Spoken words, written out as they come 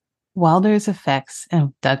Wilder's effects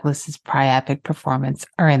and Douglas's priapic performance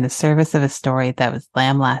are in the service of a story that was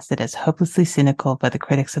lambasted as hopelessly cynical by the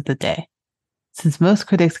critics of the day. Since most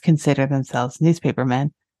critics consider themselves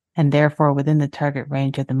newspapermen, and therefore within the target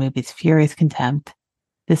range of the movie's furious contempt,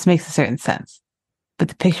 this makes a certain sense. But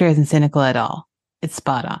the picture isn't cynical at all. It's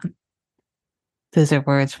spot on. Those are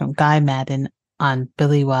words from Guy Madden on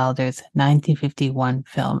Billy Wilder's 1951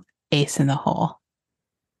 film, Ace in the Hole.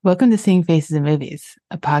 Welcome to Seeing Faces in Movies,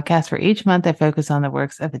 a podcast where each month I focus on the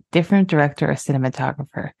works of a different director or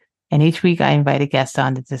cinematographer, and each week I invite a guest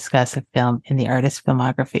on to discuss a film in the artist's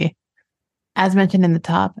filmography. As mentioned in the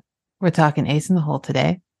top, we're talking Ace in the Hole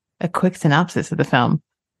today. A quick synopsis of the film.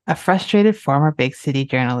 A frustrated former big city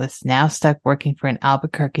journalist now stuck working for an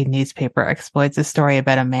Albuquerque newspaper exploits a story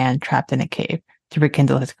about a man trapped in a cave to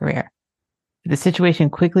rekindle his career. The situation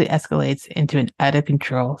quickly escalates into an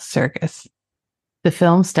out-of-control circus. The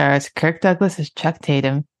film stars Kirk Douglas as Chuck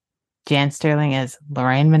Tatum, Jan Sterling as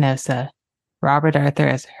Lorraine Minosa, Robert Arthur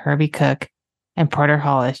as Herbie Cook, and Porter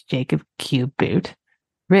Hall as Jacob Q. Boot.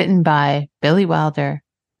 Written by Billy Wilder,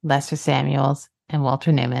 Lester Samuels, and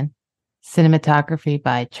Walter Newman. Cinematography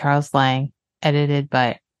by Charles Lang, edited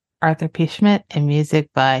by Arthur P. Schmidt, and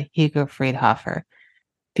music by Hugo Friedhofer.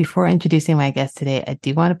 Before introducing my guest today, I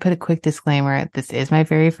do want to put a quick disclaimer. This is my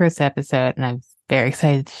very first episode, and I'm very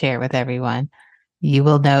excited to share it with everyone. You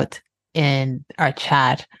will note in our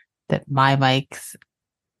chat that my mic's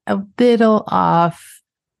a little off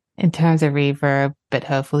in terms of reverb, but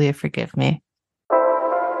hopefully you forgive me.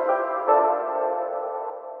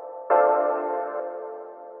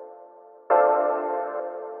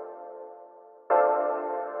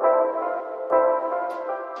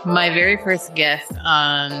 My very first guest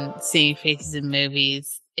on Seeing Faces in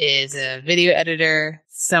Movies is a video editor,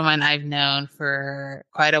 someone I've known for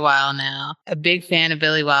quite a while now, a big fan of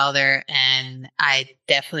Billy Wilder, and I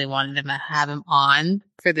definitely wanted to have him on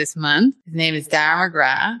for this month. His name is Darragh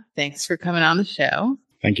McGrath. Thanks for coming on the show.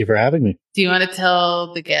 Thank you for having me. Do you want to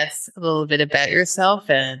tell the guests a little bit about yourself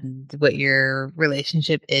and what your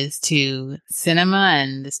relationship is to cinema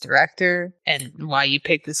and this director and why you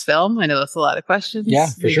picked this film? I know that's a lot of questions. Yeah,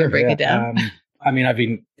 for sure. Break it down. I've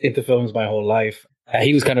been into films my whole life.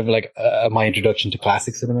 He was kind of like my introduction to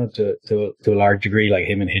classic cinema to a large degree, like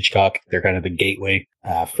him and Hitchcock. They're kind of the gateway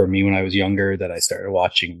for me when I was younger that I started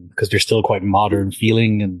watching because they're still quite modern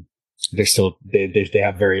feeling and they're still, they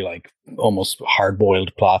have very like almost hard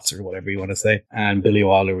boiled plots or whatever you want to say. And Billy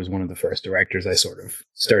Wilder was one of the first directors I sort of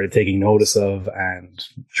started taking notice of and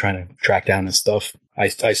trying to track down his stuff. I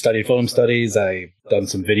studied film studies. I've done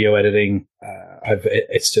some video editing.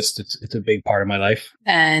 It's a big part of my life.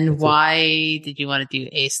 And why did you want to do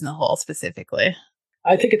Ace in the Hole specifically?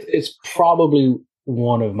 I think it's probably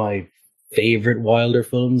one of my favorite Wilder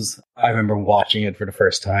films. I remember watching it for the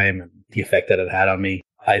first time and the effect that it had on me.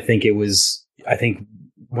 I think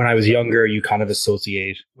when I was younger, you kind of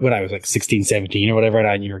associate, when I was like 16, 17 or whatever,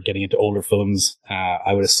 and you were getting into older films,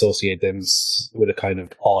 I would associate them with a kind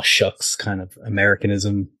of all shucks kind of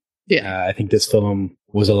Americanism. Yeah. I think this film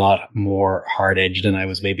was a lot more hard-edged than I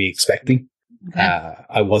was maybe expecting. Okay.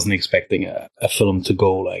 I wasn't expecting a film to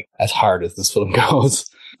go like as hard as this film goes.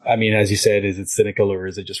 I mean, as you said, is it cynical or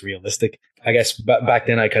is it just realistic? I guess back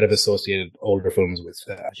then I kind of associated older films with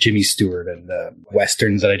Jimmy Stewart and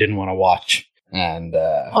Westerns that I didn't want to watch. And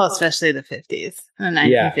well, especially the 50s and the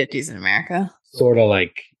 1950s in America. Sort of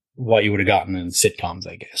like what you would have gotten in sitcoms,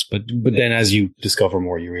 I guess. But then as you discover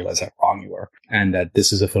more, you realize how wrong you are. And that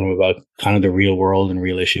this is a film about kind of the real world and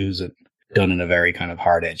real issues and done in a very kind of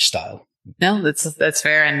hard-edged style. No, that's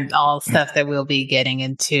fair. And all stuff that we'll be getting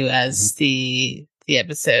into as the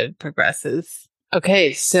episode progresses.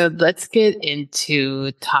 Okay, so let's get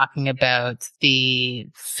into talking about the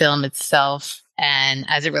film itself and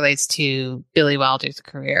as it relates to Billy Wilder's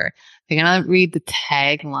career. I'm going to read the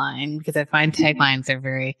tagline because I find taglines are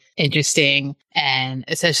very interesting, and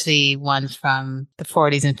especially ones from the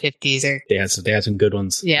 40s and 50s. They had some good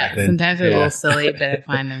ones. Yeah, sometimes they're a little silly, but I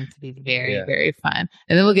find them to be very, very fun.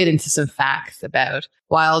 And then we'll get into some facts about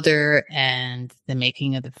Wilder and the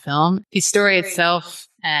making of the film, the story itself,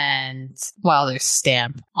 and Wilder's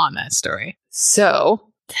stamp on that story. So,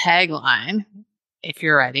 tagline, if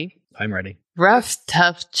you're ready. I'm ready. Rough,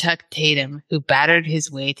 tough Chuck Tatum, who battered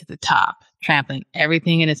his way to the top, trampling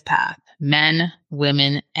everything in his path, men,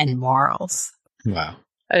 women, and morals. Wow.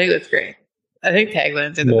 I think that's great. I think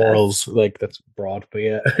taglines are the morals, best. like that's broad, but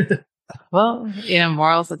yeah. Well,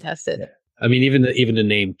 morals attested. I mean, even the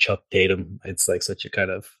name Chuck Tatum, it's like such a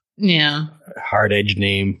kind of hard-edged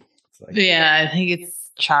name. It's like, I think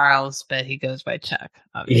it's Charles, but he goes by Chuck.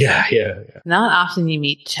 Obviously. Yeah. Not often you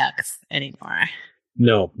meet Chucks anymore.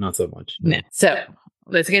 No, not so much. No. No. So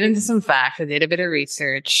let's get into some facts. I did a bit of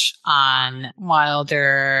research on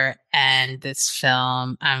Wilder and this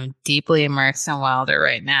film. I'm deeply immersed in Wilder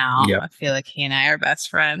right now. Yep. I feel like he and I are best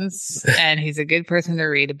friends, and he's a good person to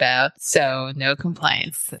read about. So no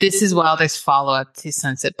complaints. This is Wilder's follow-up to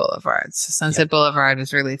Sunset Boulevard. So Sunset Boulevard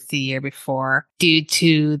was released the year before. Due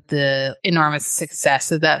to the enormous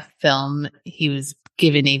success of that film, he was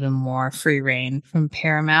given even more free reign from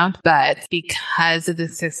Paramount. But because of the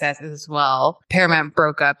success as well, Paramount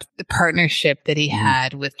broke up the partnership that he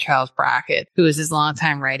had with Charles Brackett, who was his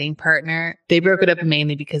longtime writing partner. They broke it up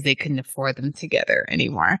mainly because they couldn't afford them together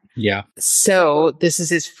anymore. Yeah. So this is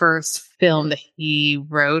his first film that he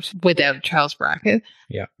wrote without Charles Brackett.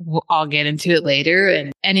 Yeah. I'll get into it later.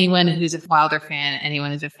 And anyone who's a Wilder fan,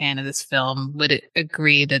 anyone who's a fan of this film would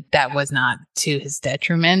agree that that was not to his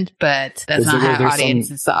detriment, but that's not how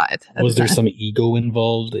audiences saw it. Was there some ego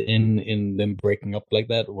involved in them breaking up like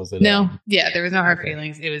that? Was it? No. Yeah, there was no hard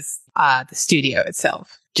feelings. It was the studio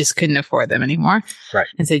itself just couldn't afford them anymore. Right.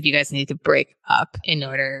 And said, you guys need to break up in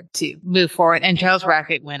order to move forward. And Charles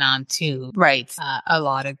Brackett went on to write a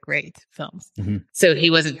lot of great films. Mm-hmm. So he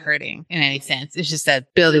wasn't hurting in any sense. It's just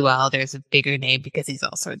that Billy Wilder is a bigger name because he's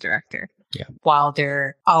also a director. Yeah.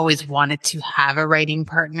 Wilder always wanted to have a writing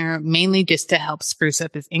partner, mainly just to help spruce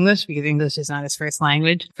up his English because English is not his first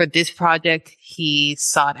language. For this project, he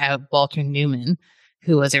sought out Walter Newman,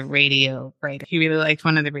 who was a radio writer. He really liked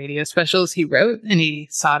one of the radio specials he wrote, and he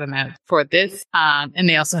sought him out for this. And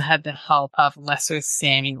they also had the help of Lesser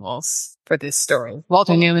Samuels for this story.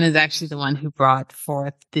 Walter Newman is actually the one who brought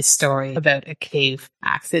forth this story about a cave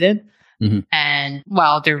accident. Mm-hmm. And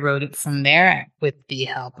Wilder wrote it from there with the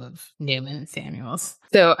help of Newman and Samuels.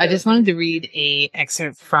 So I just wanted to read a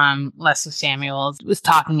excerpt from Leslie Samuels. It was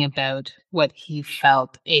talking about what he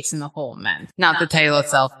felt Ace in the Hole meant. Not the title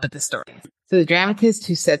itself, but the story. So the dramatist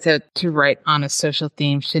who sets out to write on a social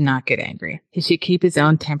theme should not get angry. He should keep his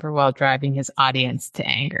own temper while driving his audience to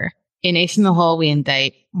anger. In Ace in the Hole, we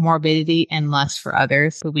indict morbidity and lust for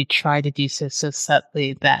others, but we try to do so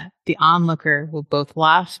subtly that the onlooker will both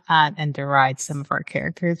laugh at and deride some of our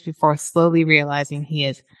characters before slowly realizing he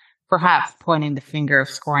is perhaps pointing the finger of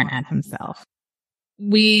scorn at himself.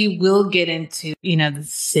 We will get into, the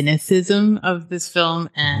cynicism of this film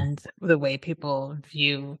and the way people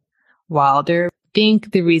view Wilder. I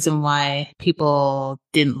think the reason why people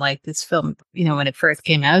didn't like this film, when it first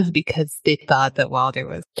came out is because they thought that Wilder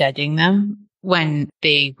was judging them when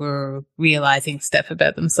they were realizing stuff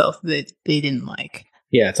about themselves that they didn't like.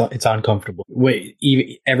 Yeah, it's uncomfortable. Wait,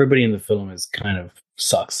 everybody in the film is kind of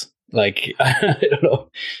sucks. Like, I don't know,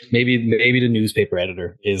 maybe the newspaper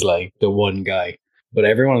editor is like the one guy, but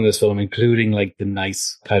everyone in this film, including like the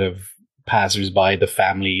nice kind of passers-by, the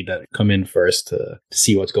family that come in first to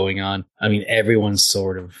see what's going on. I mean, everyone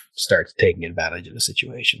sort of starts taking advantage of the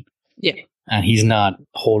situation. Yeah. And he's not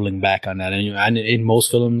holding back on that. And in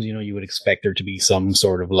most films, you would expect there to be some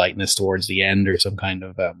sort of lightness towards the end or some kind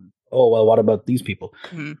of, what about these people?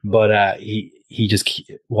 Mm-hmm. But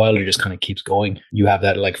Wilder just kind of keeps going. You have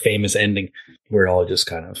that like famous ending where it all just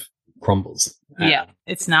kind of crumbles. Yeah.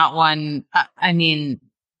 It's not one, I'm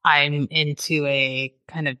into a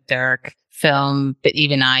kind of dark film, but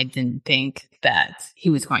even I didn't think that he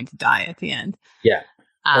was going to die at the end. Yeah.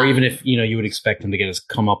 Or even if, you would expect him to get his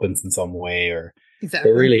comeuppance in some way or,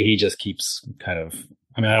 exactly. But really he just keeps kind of,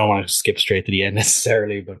 I don't want to skip straight to the end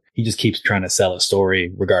necessarily, but he just keeps trying to sell a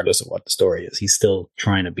story regardless of what the story is. He's still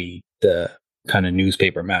trying to be the kind of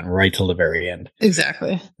newspaper man right till the very end.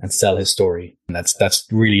 Exactly. And sell his story. And that's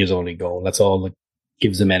really his only goal. That's all that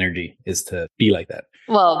gives him energy is to be like that.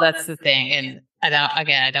 Well, that's the thing. And I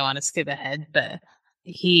don't want to skip ahead, but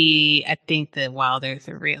I think that Wilder's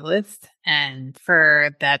a realist. And for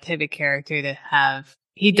that type of character to have,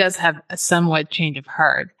 he does have a somewhat change of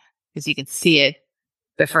heart because you can see it.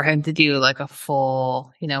 But for him to do like a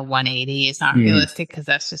full, 180 is not realistic because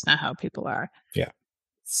that's just not how people are. Yeah.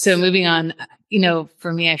 So moving on,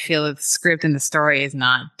 for me, I feel that the script and the story is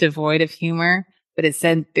not devoid of humor, but it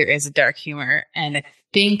said there is a dark humor. And I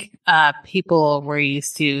think people were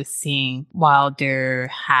used to seeing Wilder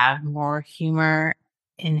have more humor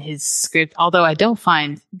in his script, although I don't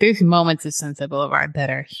find there's moments of Sunset Boulevard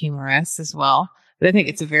that are humorous as well. But I think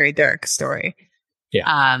it's a very dark story.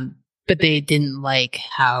 Yeah. But they didn't like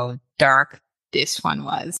how dark this one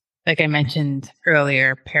was. Like I mentioned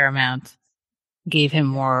earlier, Paramount gave him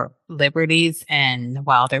more liberties, and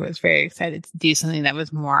Wilder was very excited to do something that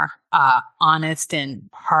was more honest and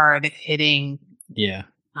hard hitting. Yeah,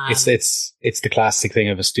 it's the classic thing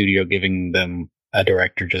of a studio giving them a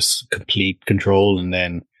director just complete control, and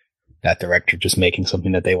then that director just making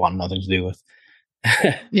something that they want nothing to do with.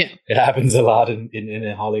 Yeah. It happens a lot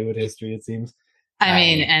in Hollywood history, it seems. I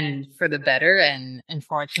mean, and for the better, and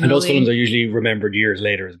unfortunately, and those films are usually remembered years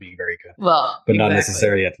later as being very good. Well, but not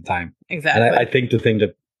necessarily at the time. Exactly. And I think the thing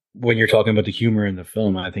that when you're talking about the humor in the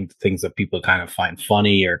film, I think the things that people kind of find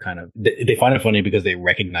funny or kind of they find it funny because they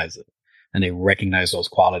recognize it and they recognize those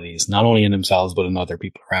qualities not only in themselves but in other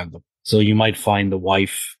people around them. So you might find the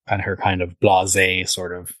wife and her kind of blasé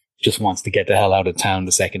sort of just wants to get the hell out of town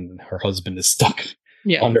the second her husband is stuck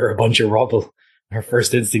under a bunch of rubble. Her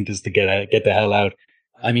first instinct is to get the hell out.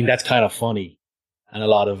 I mean, that's kind of funny. And a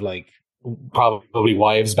lot of like probably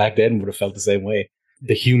wives back then would have felt the same way.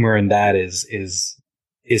 The humor in that is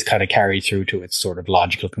kind of carried through to its sort of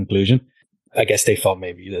logical conclusion. I guess they felt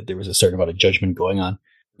maybe that there was a certain amount of judgment going on,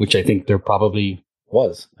 which I think there probably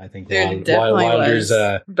was. I think there definitely Wilder's,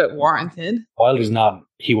 was, but warranted. Wilder's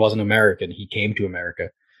he wasn't American. He came to America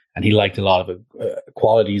and he liked a lot of the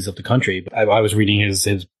qualities of the country. But I was reading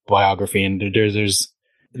his biography, and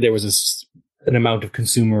there was an amount of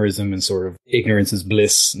consumerism and sort of ignorance is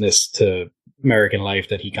blissness to American life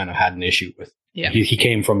that he kind of had an issue with. Yeah. He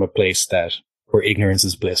came from a place where ignorance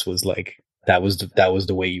is bliss was like, that was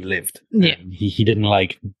the way you lived. Yeah. He didn't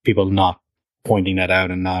like people not pointing that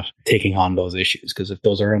out and not taking on those issues, because if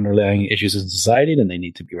those are underlying issues in society, then they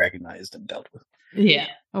need to be recognized and dealt with. Yeah.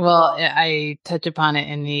 Well, I touch upon it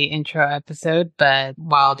in the intro episode, but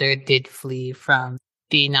Wilder did flee from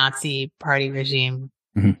the Nazi party regime.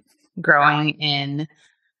 Mm-hmm. Growing in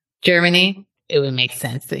Germany, it would make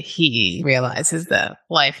sense that he realizes that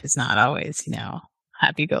life is not always,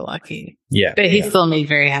 happy-go-lucky. Yeah. But he still made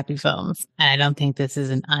very happy films. And I don't think this is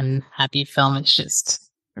an unhappy film. It's just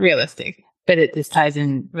realistic. But this ties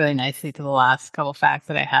in really nicely to the last couple facts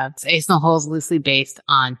that I have. Ace in the Hole is loosely based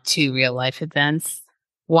on 2 real-life events.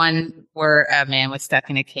 One where a man was stuck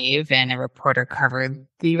in a cave and a reporter covered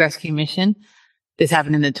the rescue mission. This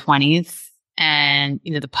happened in the 1920s. And,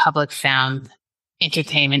 the public found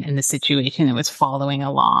entertainment in the situation and was following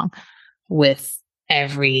along with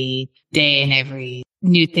every day and every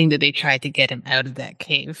new thing that they tried to get him out of that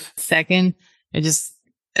cave. Second, it's just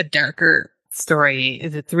a darker story,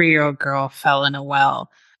 is a 3-year-old girl fell in a well,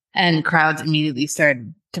 and crowds immediately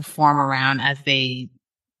started to form around as they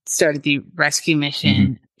started the rescue mission.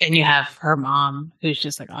 Mm-hmm. And you have her mom, who's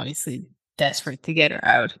just like obviously desperate to get her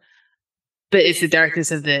out. But it's the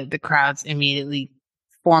darkness of the crowds immediately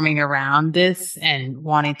forming around this and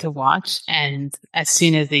wanting to watch. And as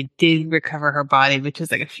soon as they did recover her body, which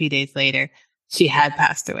was like a few days later, she had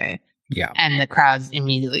passed away. Yeah. And the crowds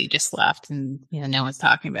immediately just left, and no one's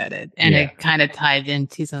talking about it. And it kind of tied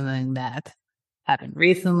into something that happened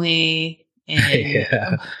recently in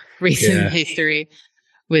recent history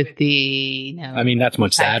with the I mean, that's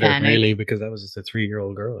much sadder, really, because that was just a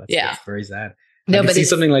 3-year-old girl. That's very sad. I can see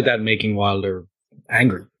something like that making Wilder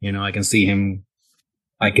angry. I can see him.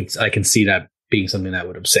 I can see that being something that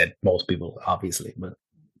would upset most people, obviously. But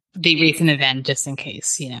the recent event, just in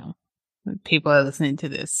case, people are listening to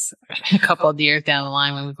this a couple of years down the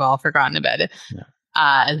line when we've all forgotten about it.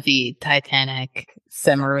 Yeah. The Titanic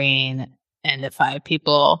submarine and the 5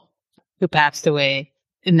 people who passed away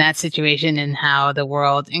in that situation, and how the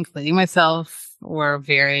world, including myself, were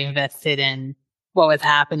very invested in what was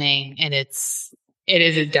happening. And it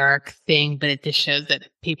is a dark thing, but it just shows that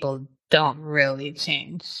people don't really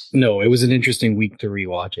change. No, it was an interesting week to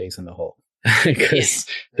rewatch Ace in the Hole, because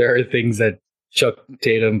there are things that Chuck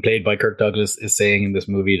Tatum, played by Kirk Douglas, is saying in this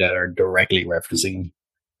movie that are directly referencing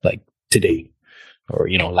like today or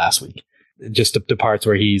last week. Just the parts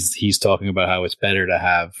where he's talking about how it's better to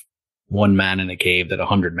have 1 man in a cave than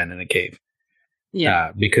 100 men in a cave.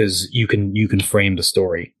 Yeah, because you can frame the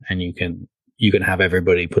story, and you can have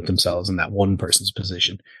everybody put themselves in that one person's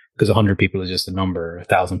position, because 100 people is just a number,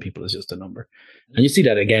 1,000 people is just a number. And you see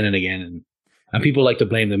that again and again. And people like to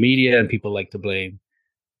blame the media, and people like to blame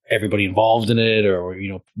everybody involved in it, or,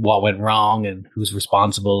 what went wrong and who's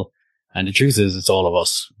responsible. And the truth is, it's all of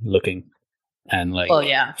us looking and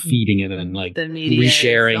feeding it and like the media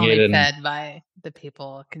resharing is only it and fed by the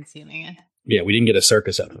people consuming it. Yeah, we didn't get a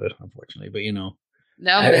circus out of it, unfortunately, but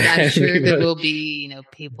No, but I'm sure there will be,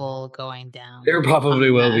 people going down. There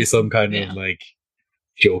probably will be some kind of like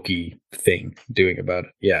jokey thing doing about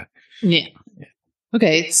it. Yeah. Yeah.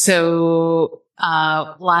 Okay. So,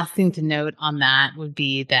 last thing to note on that would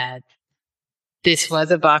be that this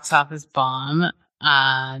was a box office bomb.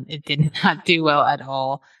 It did not do well at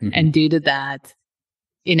all. Mm-hmm. And due to that,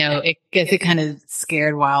 it kind of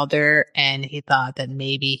scared Wilder, and he thought that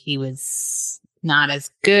maybe he was not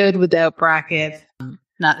as good without Brackett.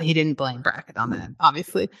 He didn't blame Brackett on that,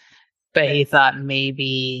 obviously, but he thought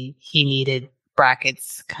maybe he needed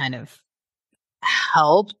Brackett's kind of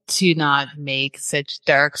helped to not make such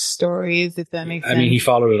dark stories, if that makes sense. I mean, he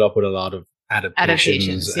followed it up with a lot of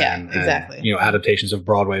adaptations exactly. and, adaptations of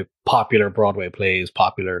popular Broadway plays,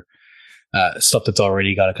 popular stuff that's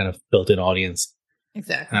already got a kind of built-in audience.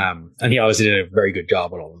 Exactly. And he obviously did a very good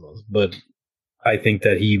job with all of those. But I think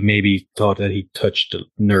that he maybe thought that he touched the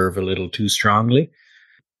nerve a little too strongly.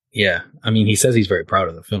 Yeah. I mean, he says he's very proud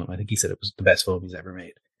of the film. I think he said it was the best film he's ever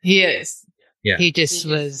made. He is. Yeah. He just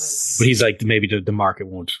was. But he's like, maybe the market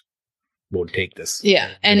won't take this.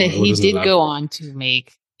 Yeah. And he did go on to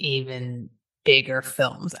make even bigger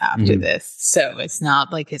films after this. So it's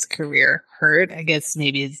not like his career hurt. I guess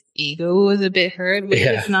maybe his ego was a bit hurt, which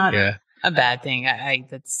is not a bad thing.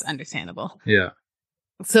 That's understandable. Yeah.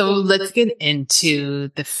 So let's get into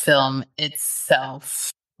the film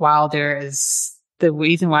itself. Wilder is the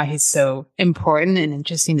reason why he's so important and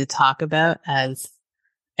interesting to talk about as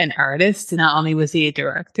an artist. Not only was he a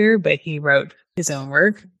director, but he wrote his own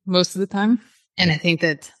work most of the time. And I think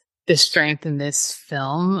that the strength in this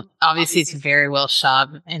film, obviously it's very well shot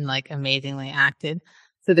and like amazingly acted.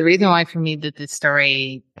 So the reason why for me that this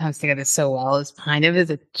story comes together so well is kind of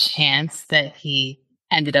as a chance that he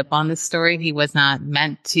ended up on this story. He was not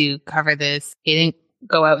meant to cover this. He didn't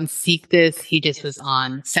go out and seek this. He just was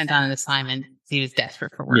sent on an assignment. He was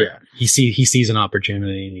desperate for work. Yeah. He sees an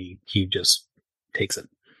opportunity and he just takes it.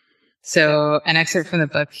 So an excerpt from the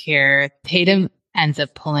book here. Tatum ends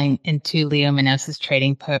up pulling into Leo Minos's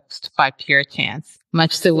trading post by pure chance,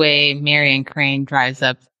 much the way Marion Crane drives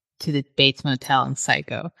up to the Bates Motel in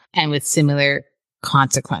Psycho, and with similar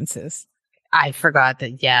consequences. I forgot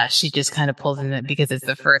that, she just kind of pulls in it because it's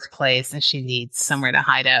the first place and she needs somewhere to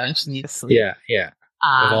hide out and she needs to sleep. Yeah.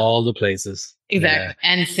 Of all the places. Exactly.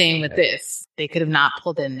 Yeah. And same with this. They could have not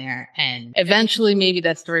pulled in there. And eventually maybe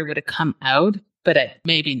that story would have come out, but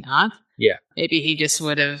maybe not. Yeah. Maybe he just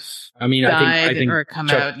would have I think or come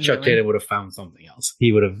Chuck, out. Chuck Tatum would have found something else.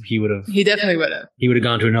 He definitely would have. He would have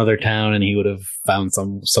gone to another town and he would have found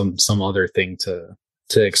some other thing to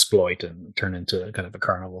exploit and turn into a kind of a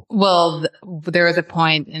carnival. Well, there was a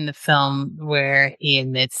point in the film where he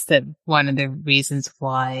admits that one of the reasons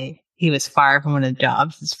why he was fired from one of the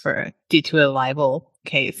jobs is due to a libel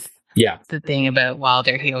case. Yeah. The thing about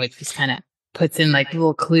Wilder, he always just kind of puts in like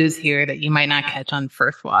little clues here that you might not catch on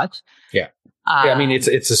first watch. Yeah. I mean, it's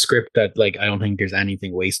a script that like, I don't think there's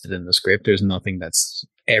anything wasted in the script. There's nothing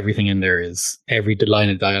everything in there is, every line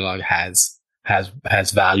of dialogue has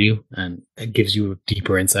value and it gives you a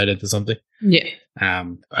deeper insight into something. Yeah.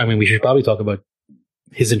 I mean, we should probably talk about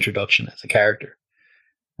his introduction as a character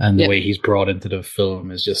and the way he's brought into the film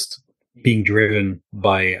is just being driven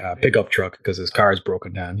by a pickup truck because his car is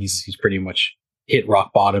broken down. He's pretty much hit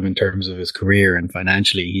rock bottom in terms of his career and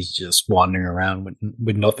financially. He's just wandering around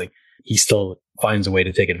with nothing. He still finds a way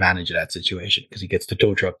to take advantage of that situation because he gets the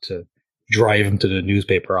tow truck to drive him to the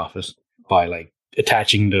newspaper office by like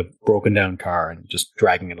attaching the broken down car and just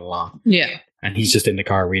dragging it along. Yeah. And he's just in the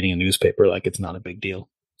car reading a newspaper like it's not a big deal.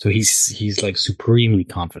 So he's like supremely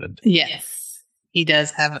confident. Yes. He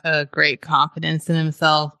does have a great confidence in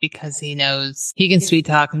himself because he knows he can sweet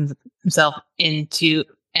talk himself into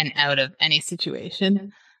and out of any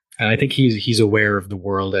situation. And I think he's aware of the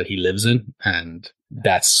world that he lives in. And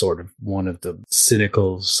that's sort of one of the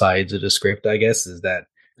cynical sides of the script, I guess, is that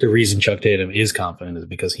the reason Chuck Tatum is confident is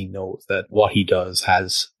because he knows that what he does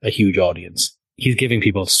has a huge audience. He's giving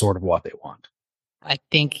people sort of what they want. I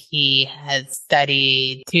think he has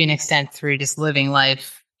studied to an extent through just living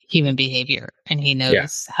life, human behavior, and he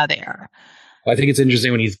knows how they are. I think it's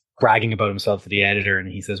interesting when he's bragging about himself to the editor and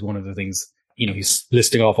he says one of the things, he's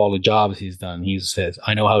listing off all the jobs he's done. He says,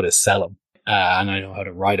 I know how to sell them and I know how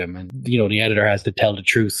to write them. And, the editor has to tell the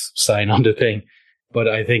truth sign on the thing. But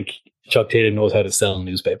I think Chuck Tatum knows how to sell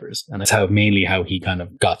newspapers. And that's mainly how he kind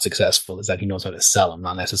of got successful, is that he knows how to sell them,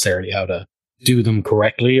 not necessarily how to do them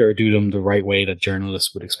correctly or do them the right way that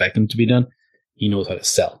journalists would expect them to be done. He knows how to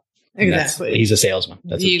sell. Exactly. He's a salesman.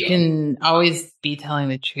 That's you can always be telling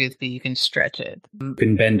the truth, but you can stretch it. You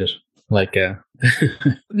can bend it. Like,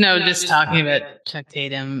 no, just talking about Chuck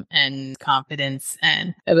Tatum and confidence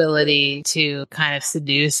and ability to kind of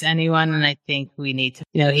seduce anyone. And I think we need to,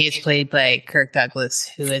 he is played by Kirk Douglas,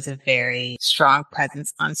 who is a very strong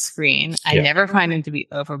presence on screen. I never find him to be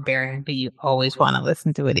overbearing, but you always want to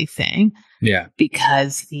listen to what he's saying. Yeah.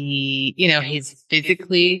 Because he's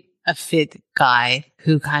physically a fit guy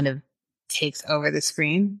who kind of takes over the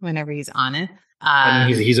screen whenever he's on it. I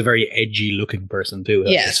mean, he's a very edgy looking person too.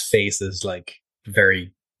 Yes. His face is like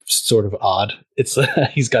very sort of odd. It's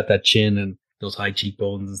he's got that chin and those high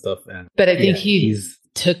cheekbones and stuff. But I think he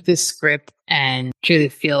took this script and truly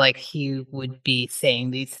feel like he would be saying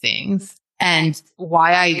these things. And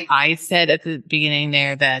why I said at the beginning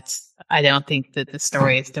there that I don't think that the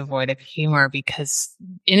story is devoid of humor, because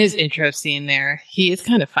in his intro scene there, he is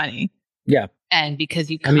kind of funny. Yeah. And because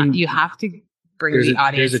you have to bring the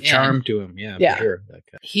audience there's a charm to him. Yeah. Yeah. For sure.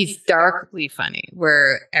 He's darkly funny,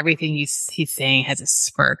 where everything he's saying has a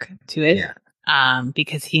smirk to it. Yeah.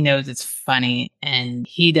 Because he knows it's funny and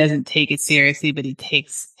he doesn't take it seriously, but he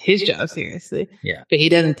takes his job seriously. Yeah. But he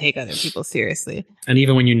doesn't take other people seriously. And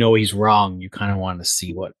even when you know he's wrong, you kind of want to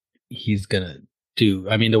see what he's going to do.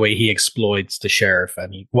 I mean, the way he exploits the sheriff but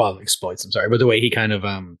the way he kind of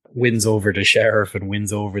wins over the sheriff and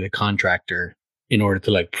wins over the contractor in order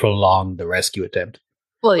to like prolong the rescue attempt.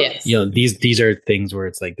 Well, yes. You know, these are things where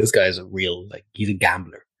it's like, this guy's he's a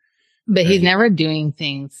gambler. But he's never doing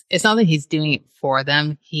things. It's not that he's doing it for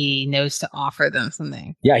them. He knows to offer them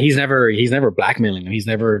something. Yeah, he's never blackmailing them. He's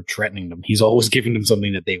never threatening them. He's always giving them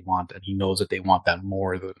something that they want, and he knows that they want that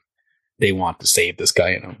more than they want to save this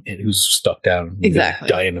guy, who's stuck down, exactly,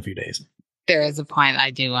 die in a few days. There is a point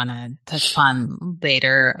I do want to touch upon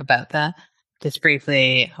later about that. Just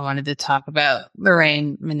briefly, I wanted to talk about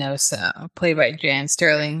Lorraine Minosa, played by Jan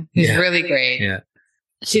Sterling, who's really great. Yeah.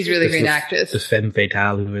 She's a really great actress. The femme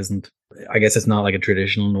fatale who isn't, I guess it's not like a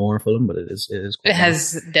traditional noir film, but it is. It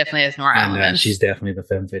definitely has noir elements. And she's definitely the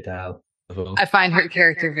femme fatale. I find her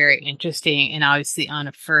character very interesting, and obviously on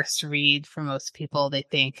a first read, for most people, they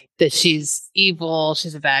think that she's evil,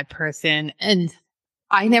 she's a bad person, and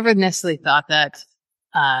I never necessarily thought that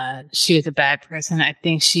she was a bad person. I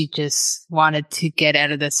think she just wanted to get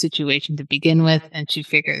out of the situation to begin with, and she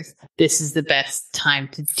figures this is the best time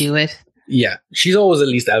to do it. Yeah, she's always at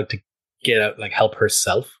least out to get out, like help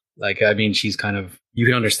herself. Like, I mean, she's kind of, you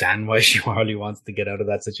can understand why she probably wants to get out of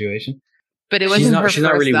that situation. But it wasn't she's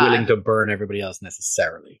not really willing to burn everybody else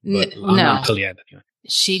necessarily. But no. Until the end, anyway.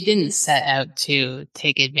 She didn't set out to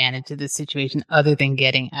take advantage of the situation other than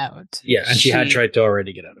getting out. Yeah, and she had tried to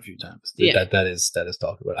already get out a few times. Yeah. That is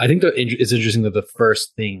talked about. I think that it's interesting that the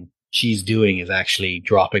first thing she's doing is actually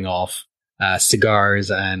dropping off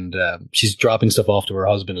cigars, and she's dropping stuff off to her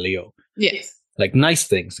husband, Leo. Yes. Like nice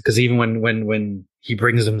things, because even when he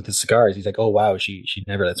brings them the cigars, he's like, oh wow, she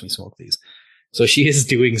never lets me smoke these. So she is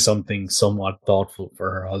doing something somewhat thoughtful for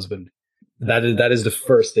her husband. That is the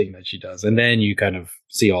first thing that she does, and then you kind of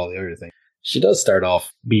see all the other things. She does start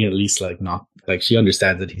off being at least not she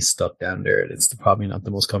understands that he's stuck down there, and it's probably not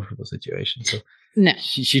the most comfortable situation. So no,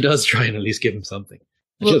 she does try and at least give him something.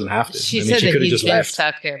 She doesn't have to. She said that he's been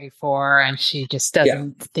stuck there before, and she just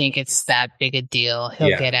doesn't think it's that big a deal.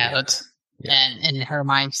 He'll get out. Yeah. And in her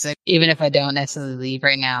mind, she's like, even if I don't necessarily leave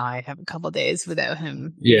right now, I have a couple of days without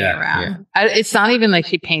him being around. Yeah. It's not even like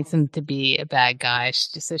she paints him to be a bad guy. She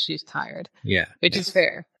just says she's tired. Yeah. Which is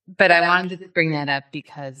fair. But I wanted to bring that up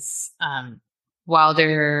because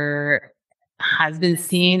Wilder has been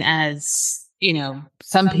seen as,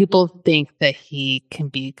 some people think that he can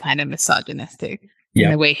be kind of misogynistic in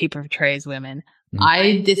the way he portrays women. Mm-hmm.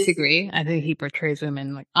 I disagree. I think he portrays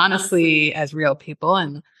women honestly as real people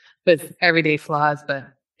and with everyday flaws, but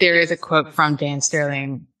there is a quote from Jan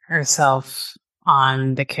Sterling herself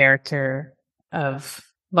on the character of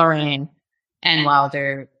Lorraine and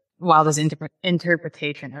Wilder's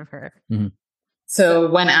interpretation of her. Mm-hmm. So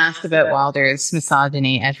when asked about Wilder's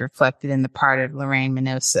misogyny as reflected in the part of Lorraine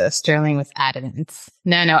Minosa, Sterling was adamant.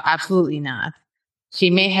 No, absolutely not.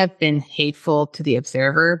 She may have been hateful to the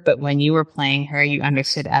observer, but when you were playing her, you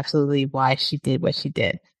understood absolutely why she did what she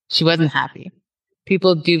did. She wasn't happy.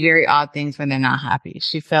 People do very odd things when they're not happy.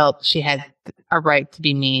 She felt she had a right to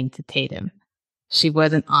be mean to Tatum. She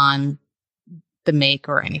wasn't on the make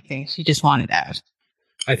or anything. She just wanted out.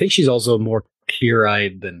 I think she's also more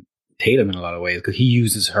clear-eyed than Tatum in a lot of ways, because he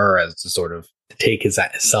uses her as to sort of take his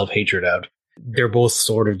self-hatred out. They're both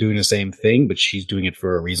sort of doing the same thing, but she's doing it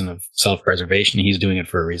for a reason of self-preservation. He's doing it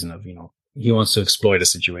for a reason of, he wants to exploit a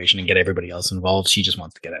situation and get everybody else involved. She just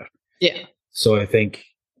wants to get out. Yeah. So I think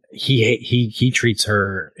he treats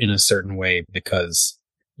her in a certain way because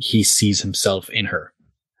he sees himself in her,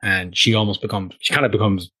 and she kind of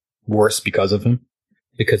becomes worse because of him,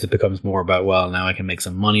 because it becomes more about, well, now I can make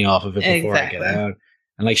some money off of it before I get out.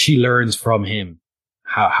 And she learns from him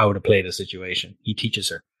how to play the situation. He teaches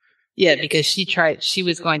her. Yeah, because she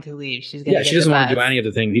was going to leave. She doesn't want to do any of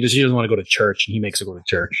the things. She doesn't want to go to church, and he makes her go to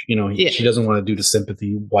church. She doesn't want to do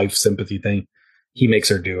the wife sympathy thing. He makes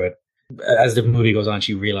her do it. As the movie goes on,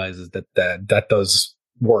 she realizes that does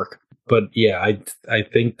work. But yeah, I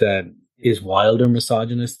think that is Wilder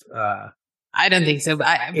misogynist. I don't think so.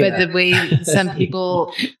 But the way some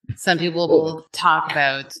people will talk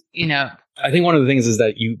about, I think one of the things is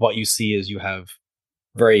that what you see is you have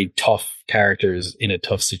very tough characters in a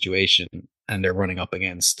tough situation, and they're running up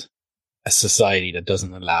against a society that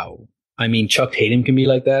doesn't allow. I mean, Chuck Tatum can be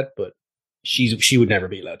like that, but she would never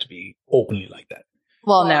be allowed to be openly like that.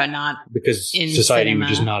 Well, no, not because in society cinema, would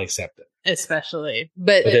just not accept it. Especially,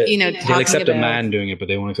 but they'll accept a man doing it, but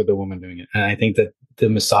they won't accept a woman doing it. And I think that the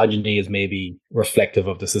misogyny is maybe reflective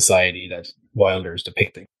of the society that Wilder is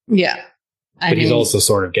depicting. Yeah. But he's also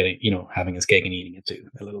sort of getting, having his cake and eating it too,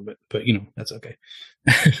 a little bit. But, that's okay.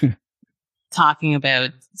 Talking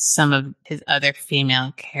about some of his other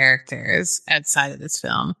female characters outside of this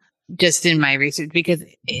film, just in my research, because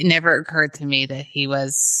it never occurred to me that he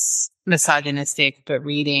was misogynistic, but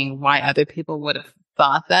reading why other people would have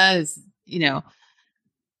thought that is,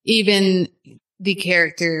 even the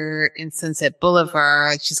character in Sunset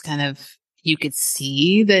Boulevard, she's kind of, you could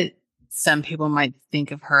see that some people might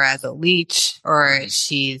think of her as a leech, or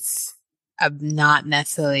she's not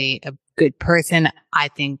necessarily a good person. I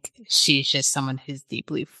think she's just someone who's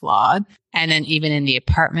deeply flawed. And then even in The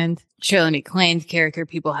Apartment, Shirley MacLaine's character,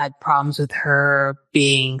 people had problems with her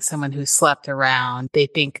being someone who slept around. They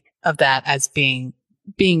think of that as being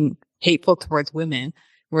hateful towards women,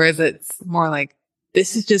 whereas it's more like,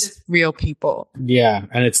 this is just real people. Yeah,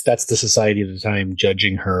 and that's the society at the time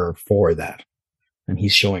judging her for that. And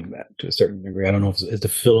he's showing that to a certain degree. I don't know if is the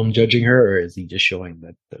film judging her, or is he just showing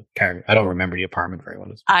that the character. I don't remember The Apartment very well.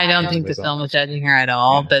 I don't think the film was judging her at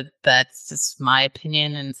all, but that's just my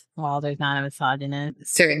opinion. And while there's not a misogynist,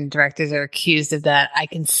 certain directors are accused of that. I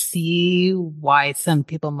can see why some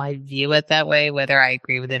people might view it that way, whether I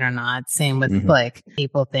agree with it or not. Same with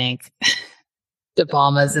people think De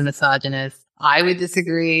Palma's a misogynist. I would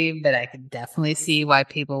disagree, but I could definitely see why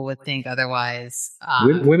people would think otherwise.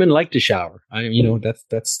 Women like to shower.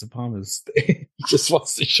 That's De Palma's. He just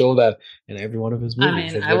wants to show that in every one of his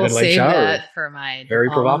movies. I will save that for my very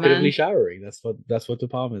provocatively showering. That's what De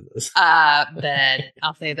Palma is. But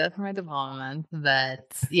I'll save that for my De Palma month. But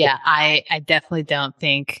yeah, I definitely don't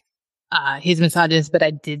think he's misogynist, but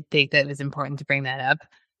I did think that it was important to bring that up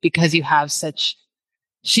because you have such.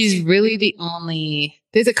 She's really the only.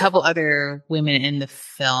 There's a couple other women in the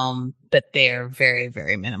film, but they're very,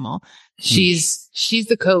 very minimal. She's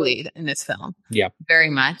the co-lead in this film. Yeah, very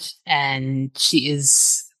much, and she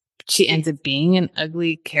ends up being an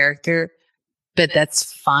ugly character, but that's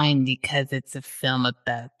fine because it's a film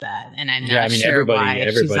about that, and I'm not sure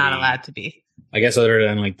everybody, she's not allowed to be. I guess other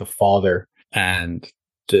than like the father and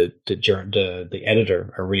the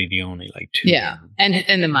editor are really the only two. Yeah,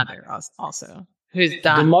 and the mother also. Who's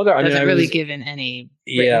done, the mother hasn't really given any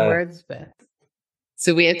written words, but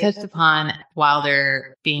so we have touched upon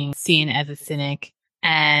Wilder being seen as a cynic,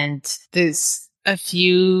 and there's a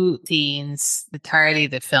few scenes, the entirety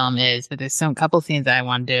of the film is, but there's some couple scenes I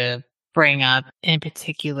wanted to bring up in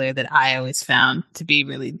particular that I always found to be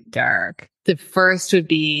really dark. The first would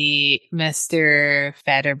be Mr.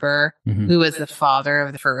 Federber, who was the father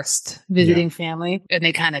of the first visiting family. And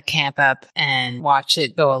they kind of camp up and watch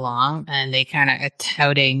it go along. And they kind of are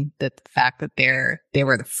touting the fact that they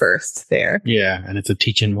were the first there. Yeah. And it's a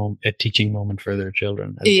teaching moment for their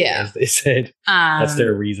children. As they said. That's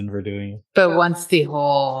their reason for doing it. But once the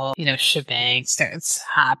whole, shebang starts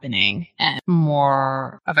happening and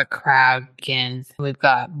more of a crowd begins, we've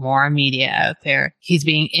got more media out there. He's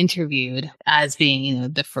being interviewed as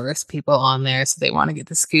being, the first people on there. So they want to get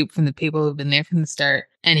the scoop from the people who've been there from the start.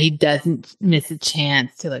 And he doesn't miss a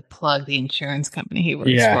chance to plug the insurance company he works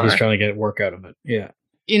for. Yeah, he's trying to get work out of it. Yeah.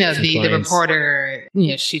 The reporter,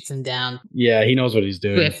 shoots him down. Yeah, he knows what he's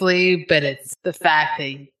doing. Swiftly, but it's the fact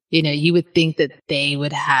that, you would think that they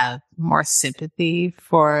would have more sympathy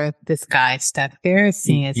for this guy stuck there,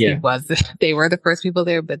 seeing as they were the first people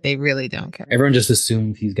there, but they really don't care. Everyone just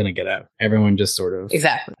assumed he's going to get out. Everyone just sort of.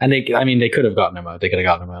 Exactly. And they could have gotten him out. They could have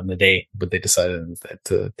gotten him out in the day, but they decided instead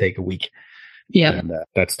to take a week. Yeah. And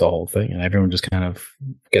that's the whole thing. And everyone just kind of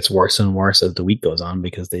gets worse and worse as the week goes on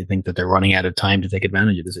because they think that they're running out of time to take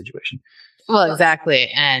advantage of the situation. Well, exactly.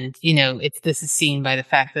 And, this is seen by the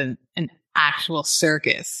fact that an actual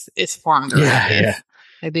circus is formed around it.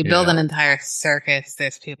 They build an entire circus.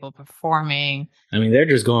 There's people performing. They're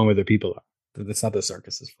just going where the people are. That's not the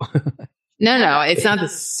circus's fault. No, it's not the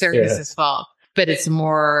circus's fault. But it's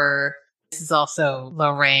more. This is also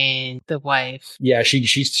Lorraine, the wife. Yeah,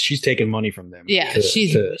 she's taken money from them. Yeah, she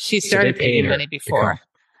started taking money before.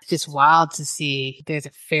 It's just wild to see. There's a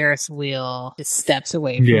Ferris wheel just steps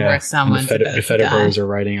away from where someone's the Federers are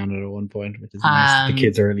riding on it at one point, which is nice. The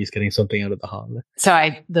kids are at least getting something out of the holiday. So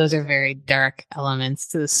those are very dark elements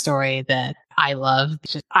to the story that I love.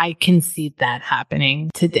 I can see that happening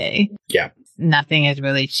today. Yeah. Nothing has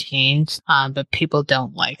really changed, but people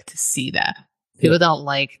don't like to see that. People don't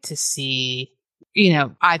like to see, you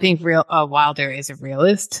know, I think Wilder is a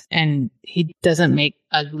realist and he doesn't make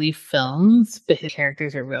ugly films, but his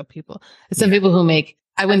characters are real people. There's some people who make,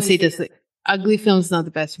 I wouldn't say this, like, ugly films is not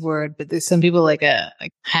the best word, but there's some people like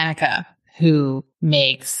Haneke who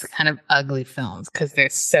makes kind of ugly films because they're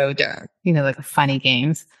so dark, you know, like funny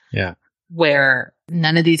games. Yeah. Where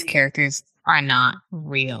none of these characters are not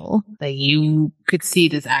real. Like you could see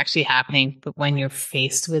this actually happening, but when you're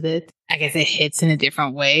faced with it, I guess it hits in a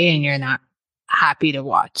different way and you're not happy to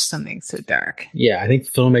watch something so dark. Yeah, I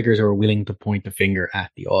think filmmakers who are willing to point the finger at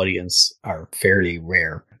the audience are fairly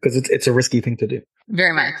rare because it's a risky thing to do.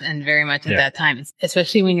 Very much. And very much at that time,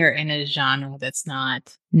 especially when you're in a genre that's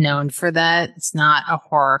not known for that. It's not a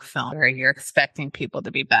horror film where you're expecting people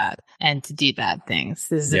to be bad and to do bad things.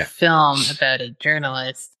 This is a film about a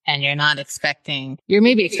journalist and you're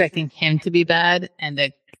maybe expecting him to be bad and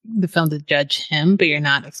the film to judge him, but you're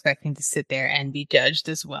not expecting to sit there and be judged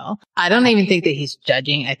as well. I don't even think that he's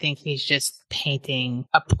judging. I think he's just painting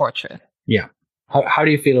a portrait. Yeah. How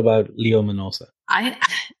do you feel about Leo Minosa?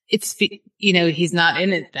 It's, you know, he's not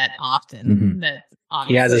in it that often. That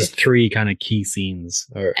he has his 3 kind of key scenes,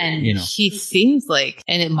 he seems like,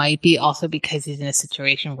 and it might be also because he's in a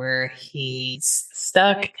situation where he's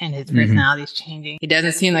stuck and his personality is changing. He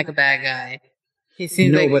doesn't seem like a bad guy. He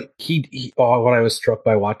seems but what I was struck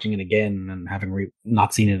by watching it again and having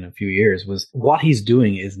not seen it in a few years was what he's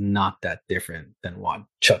doing is not that different than what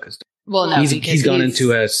Chuck is doing. Well, no, he's gone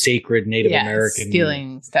into a sacred Native American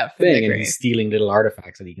stealing stuff thing, and he's stealing little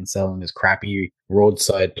artifacts that he can sell in this crappy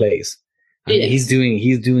roadside place. I mean, he's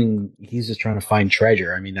just trying to find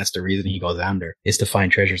treasure. I mean, that's the reason he goes down there, is to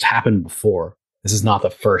find treasure. It's happened before. This is not the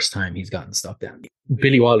first time he's gotten stuff down.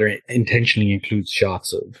 Billy Wilder intentionally includes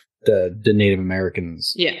shots of the Native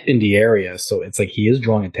Americans in the area, so it's like he is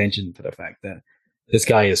drawing attention to the fact that this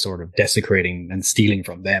guy is sort of desecrating and stealing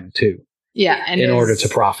from them too. Yeah, and in order to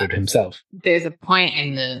profit himself. There's a point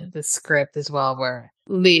in the script as well where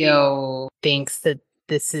Leo thinks that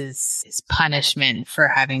this is his punishment for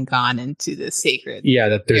having gone into the sacred. Yeah,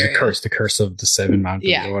 that there's area. A curse, the curse of the 7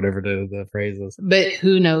 mountains, or whatever the phrase is. But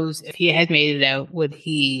who knows, if he had made it out, would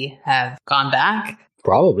he have gone back?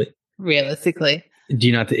 Probably. Realistically. Do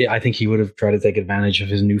you not? I think he would have tried to take advantage of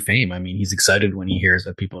his new fame. I mean, he's excited when he hears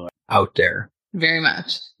that people are out there. Very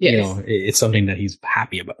much. Yes. You know, it's something that he's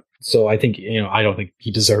happy about. So I think, you know, I don't think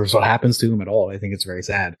he deserves what happens to him at all. I think it's very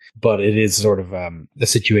sad. But it is sort of a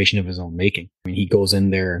situation of his own making. I mean, he goes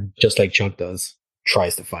in there, just like Chuck does,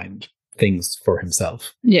 tries to find things for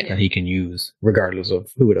himself that he can use, regardless of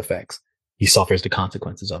who it affects. He suffers the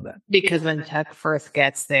consequences of that. Because when Chuck first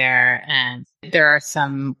gets there and there are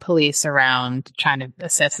some police around trying to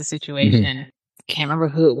assess the situation, can't remember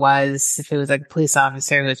who it was, if it was like a police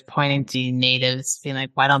officer who was pointing to natives, being like,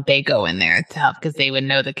 why don't they go in there to help? Because they would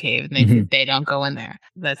know the cave. And they said, they don't go in there.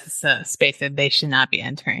 That's a space that they should not be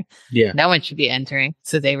entering. Yeah. No one should be entering.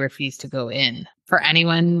 So they refuse to go in. For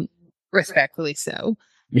anyone, respectfully so.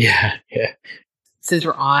 Yeah. Yeah. Since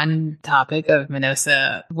we're on topic of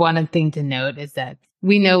Minosa, one thing to note is that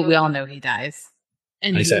we all know he dies.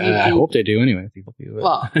 And I hope they do anyway. People do.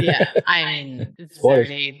 Well, yeah. I mean,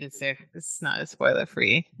 it's not a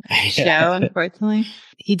spoiler-free show, unfortunately.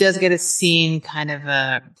 He does get a scene, kind of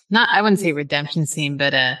I wouldn't say redemption scene,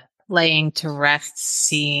 but a laying to rest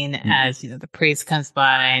scene as, you know, the priest comes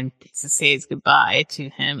by and says goodbye to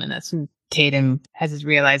him. And that's when Tatum has his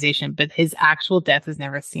realization, but his actual death is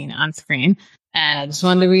never seen on screen. And I just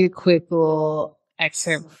wanted to read a quick little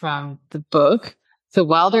excerpt from the book. So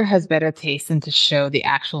Wilder has better taste than to show the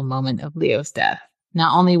actual moment of Leo's death.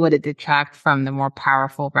 Not only would it detract from the more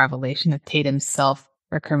powerful revelation of Tatum's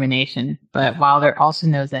self-recrimination, but Wilder also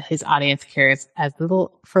knows that his audience cares as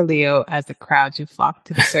little for Leo as the crowds who flock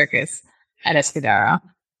to the circus at Escudero.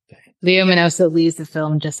 Leo Minosa leaves the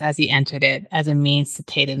film just as he entered it, as a means to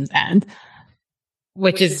Tatum's end,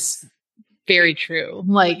 which is very true.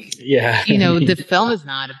 Like, you know, the film is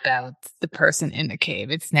not about the person in the cave.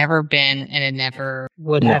 It's never been, and it never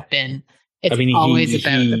would have been. It's always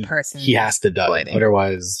about the person. He has to die. Fighting.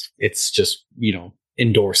 Otherwise, it's just, you know,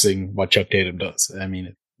 endorsing what Chuck Tatum does. I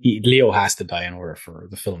mean, Leo has to die in order for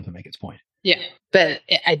the film to make its point. Yeah. But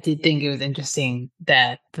I did think it was interesting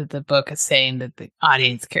that the book is saying that the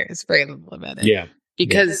audience cares very little about it. Yeah.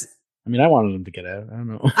 Because... Yeah. I mean, I wanted him to get out. I don't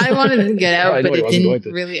know. I wanted him to get out, but it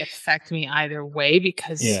didn't really affect me either way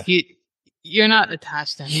because you're not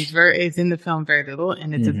attached to him. He's in the film very little,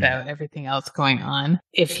 and it's about everything else going on.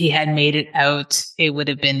 If he had made it out, it would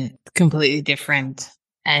have been completely different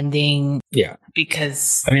ending. Yeah.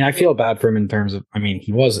 Because... I mean, I feel bad for him in terms of... I mean,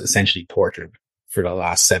 he was essentially tortured for the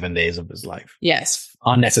last 7 days of his life. Yes.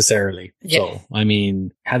 Unnecessarily. Yeah. So, I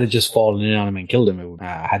mean, had it just fallen in on him and killed him,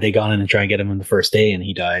 had they gone in and tried to get him on the first day and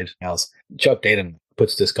he died, else Chuck Tatum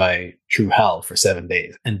puts this guy through hell for 7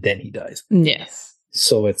 days and then he dies. Yes.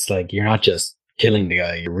 So it's like, you're not just killing the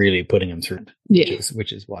guy, you're really putting him through,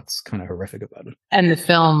 which is what's kind of horrific about it. And the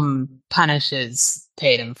film punishes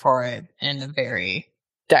Tatum for it in a very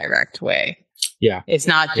direct way. Yeah. It's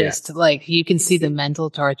not just like, you can see the mental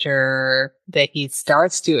torture that he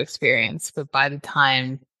starts to experience, but by the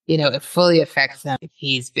time, it fully affects him,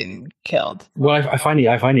 he's been killed. Well, I find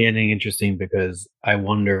the ending interesting because I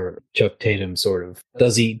wonder, Chuck Tatum sort of,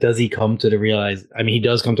 does he come to he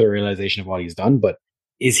does come to the realization of what he's done, but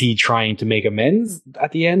is he trying to make amends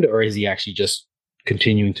at the end, or is he actually just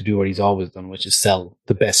continuing to do what he's always done, which is sell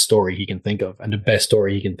the best story he can think of? And the best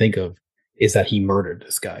story he can think of is that he murdered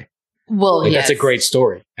this guy. Well, that's a great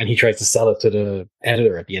story, and he tries to sell it to the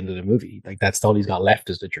editor at the end of the movie. Like, that's all he's got left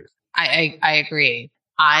is the truth. I agree.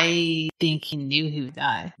 I think he knew he would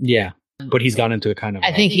die. Yeah, but he's gone into a kind of.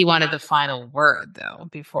 I think he wanted the final word though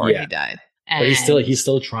before he died. And but he's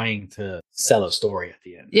still trying to sell a story at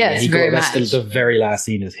the end. Yes, very much. The very last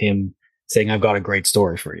scene is him saying, "I've got a great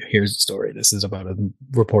story for you. Here's the story. This is about a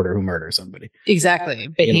reporter who murders somebody." Exactly,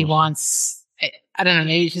 but he wants. I don't know,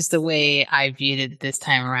 maybe it's just the way I viewed it this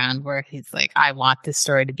time around, where he's like, I want this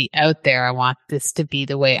story to be out there. I want this to be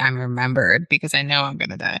the way I'm remembered because I know I'm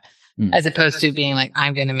going to die. As opposed to being like,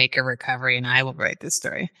 I'm going to make a recovery and I will write this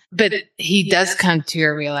story. But he does come to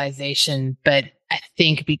a realization, but I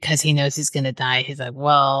think because he knows he's going to die, he's like,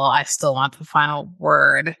 well, I still want the final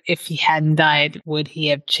word. If he hadn't died, would he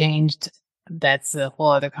have changed? That's a whole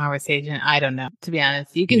other conversation. I don't know, to be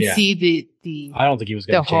honest. You can see the I don't think he was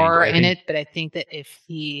going to change the horror in it, but I think that if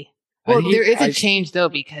there is a change though,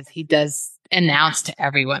 because he does announce to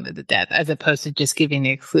everyone the death, as opposed to just giving the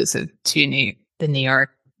exclusive to the New York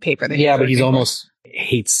paper. But he's almost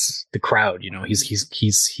hates the crowd.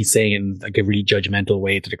 He's saying in like a really judgmental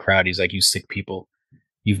way to the crowd. He's like, "You sick people,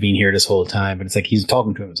 you've been here this whole time," and it's like he's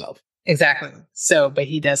talking to himself. Exactly. So, but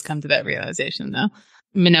he does come to that realization though.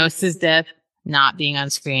 Minosa's death not being on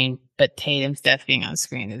screen, but Tatum's death being on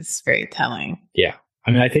screen is very telling. Yeah.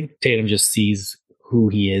 I mean, I think Tatum just sees who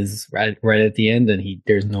he is right at the end, and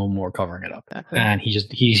there's no more covering it up. Exactly. And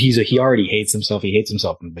he already hates himself. He hates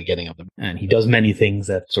himself in the beginning of them, and he does many things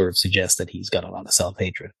that sort of suggest that he's got a lot of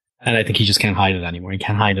self-hatred. And I think he just can't hide it anymore. He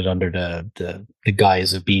can't hide it under the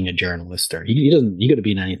guise of being a journalist, or he could have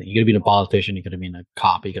been anything. He could have been a politician. He could have been a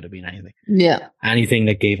cop. He could have been anything. Yeah. Anything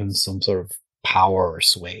that gave him some sort of power or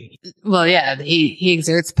sway. Well, yeah, he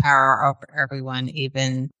exerts power over everyone.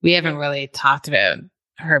 Even we haven't really talked about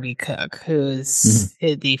Herbie Cook, who's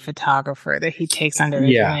the photographer that he takes under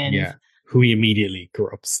his wing. Yeah, who he immediately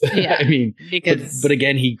corrupts. Yeah, I mean, because but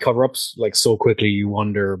again, he corrupts like so quickly. You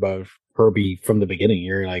wonder about Herbie from the beginning.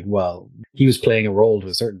 You're like, well, he was playing a role to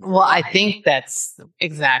a certain. Well, I think that's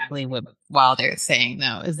exactly what Wilder is saying,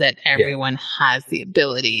 though, is that everyone has the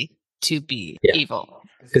ability to be evil.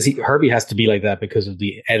 Because Herbie has to be like that because of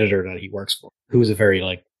the editor that he works for, who is a very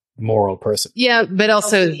like moral person. Yeah, but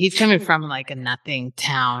also he's coming from like a nothing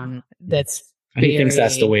town that's and he thinks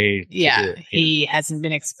that's the way. He hasn't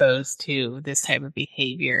been exposed to this type of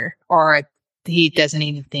behavior, or he doesn't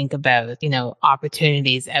even think about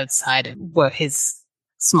opportunities outside of what his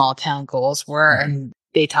small town goals were, and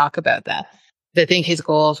they talk about that. I think his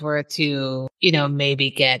goals were to, maybe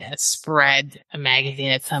get a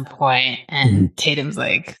magazine at some point, and Tatum's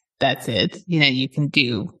like, that's it. You can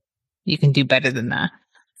do better than that.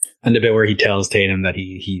 And the bit where he tells Tatum that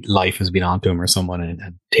he life has been onto him or someone, and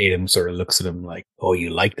Tatum sort of looks at him like, "Oh,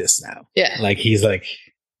 you like this now?" Yeah, like he's like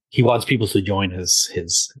he wants people to join his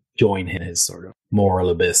sort of moral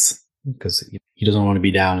abyss, because he doesn't want to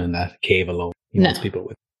be down in that cave alone. He wants people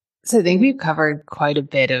with. So I think we've covered quite a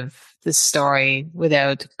bit of the story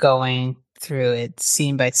without going through it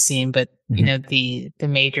scene by scene, but the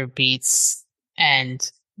major beats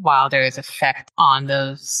and Wilder's effect on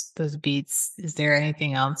those beats. Is there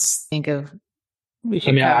anything else think of?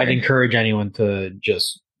 I'd encourage anyone to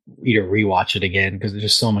just either rewatch it again, because there's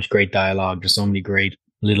just so much great dialogue. There's so many great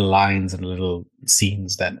little lines and little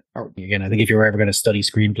scenes that are, again, I think if you're ever going to study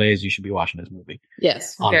screenplays, you should be watching this movie.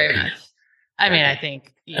 Yes, very much. I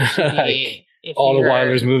think you should be, all the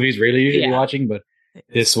Wilder's movies really you should be watching, but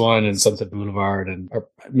this one and Sunset Boulevard or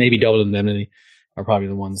maybe Double Indemnity are probably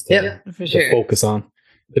the ones to focus on,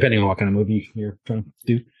 depending on what kind of movie you're trying to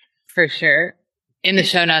do. For sure. in the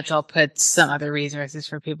show notes, I'll put some other resources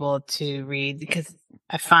for people to read, because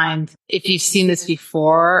I find if you've seen this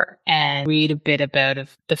before and read a bit about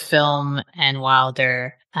the film and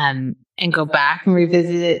Wilder, and go back and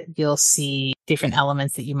revisit it, you'll see different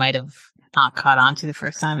elements that you might have not caught on to the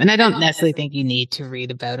first time. And I don't necessarily think you need to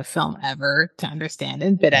read about a film ever to understand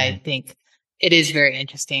it, but I think it is very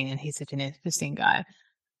interesting, and he's such an interesting guy.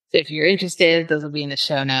 So if you're interested, those will be in the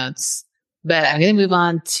show notes. But I'm going to move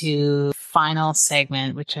on to final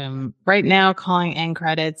segment, which I'm right now calling End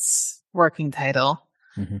Credits, working title.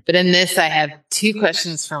 Mm-hmm. But in this, I have two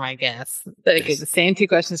questions for my guests. Okay, the same two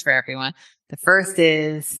questions for everyone. The first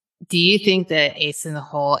is, do you think that Ace in the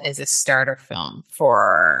Hole is a starter film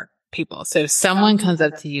for people? So if someone comes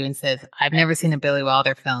up to you and says, I've never seen a Billy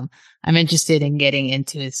Wilder film, I'm interested in getting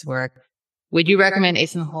into his work, would you recommend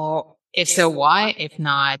Ace in the Hole? If so, why? If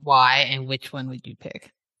not, why? And which one would you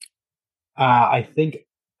pick? I think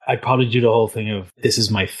I'd probably do the whole thing of, this is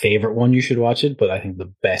my favorite one, you should watch it. But I think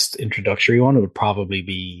the best introductory one would probably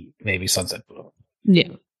be maybe Sunset Boulevard. Yeah.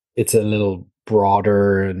 It's a little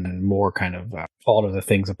broader and more kind of all of the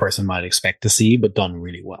things a person might expect to see, but done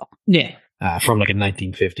really well. Yeah. From like a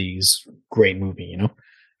 1950s great movie, you know?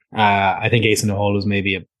 I think Ace in the Hole is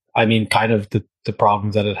maybe kind of the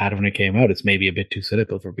problems that it had when it came out. It's maybe a bit too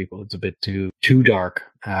cynical for people. It's a bit too dark.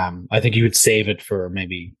 I think you would save it for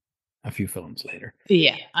maybe a few films later.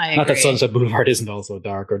 Yeah, I agree. Not that Sunset Boulevard isn't also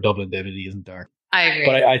dark, or Double Indemnity isn't dark. I agree.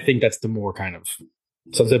 But I think that's the more kind of,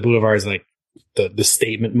 Sunset Boulevard is like the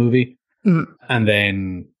statement movie. Mm. And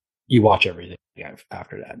then you watch everything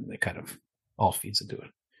after that, and it kind of all feeds into it.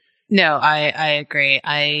 No, I agree.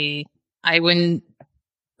 I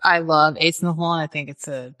love Ace in the Hole, and I think it's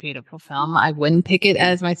a beautiful film. I wouldn't pick it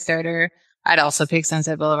as my starter. I'd also pick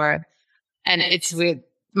Sunset Boulevard. And it's weird.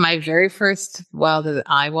 My very first Wilder that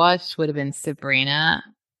I watched would have been Sabrina.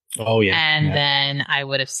 Oh, yeah. And then I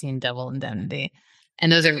would have seen Double Indemnity.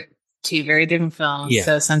 And those are two very different films. Yeah.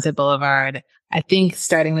 So Sunset Boulevard, I think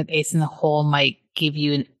starting with Ace in the Hole might give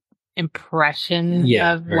you an impression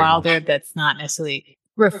of Wilder that's not necessarily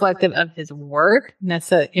reflective of his work.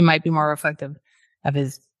 It might be more reflective of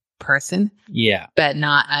his person, but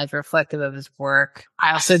not as reflective of his work.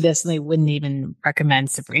 I also definitely wouldn't even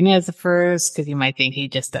recommend Sabrina as the first, because you might think he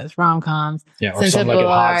just does rom-coms. Yeah, or Something Like It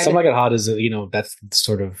Hot. Something Like It Hot is, that's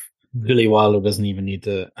sort of, Billy Wilder doesn't even need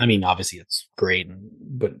to, obviously it's great,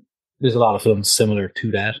 but there's a lot of films similar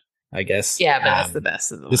to that, I guess. Yeah, but that's the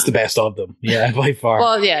best of them. It's the best of them, by far.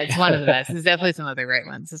 Well, yeah, it's one of the best. There's definitely some other great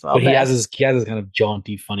ones as well. But he has his kind of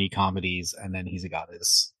jaunty, funny comedies, and then he's got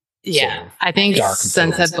his... Yeah, I think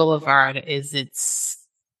Sunset Boulevard is its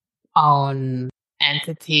own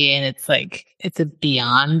entity, and it's a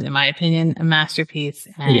beyond, in my opinion, a masterpiece.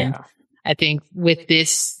 And I think with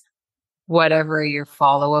this, whatever your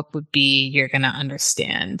follow-up would be, you're going to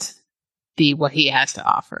understand what he has to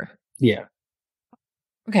offer. Yeah.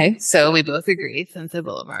 Okay, so we both agree, Sunset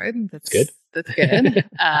Boulevard. That's good. That's good.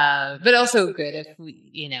 But also good if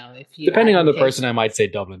if you, depending on the person, I might say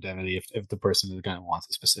Double Indemnity if the person kind of wants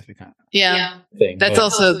a specific kind of thing. That's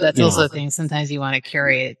also a thing. Sometimes you want to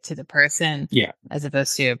curate it to the person, as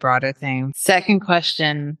opposed to a broader thing. Second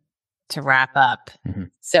question to wrap up. Mm-hmm.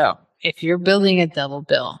 So, if you're building a double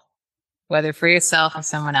bill, whether for yourself or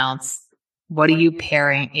someone else, what are you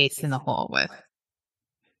pairing Ace in the Hole with?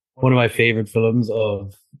 One of my favorite films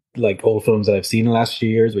of old films that I've seen in the last few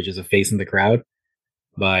years, which is A Face in the Crowd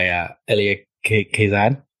by Elia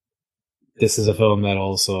Kazan. This is a film that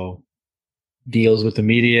also deals with the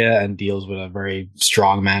media and deals with a very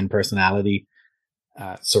strong man personality,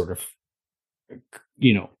 sort of,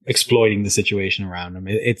 exploiting the situation around him.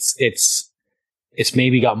 It's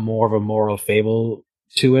maybe got more of a moral fable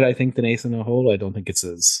to it, I think, than Ace in the Hole. I don't think it's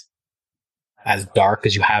as dark,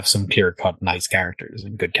 as you have some clear-cut nice characters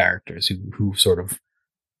and good characters who sort of,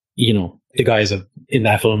 the guys in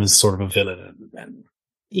that film is sort of a villain, and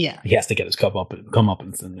he has to get his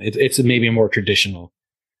comeuppance, and it's maybe a more traditional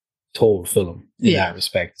told film in that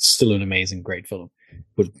respect. It's still an amazing, great film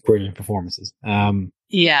with brilliant performances.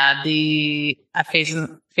 The Face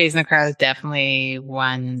in the Crowd is definitely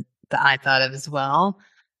one that I thought of as well,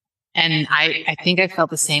 and I think I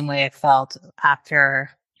felt the same way I felt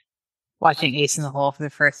after watching Ace in the Hole for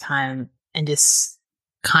the first time, and just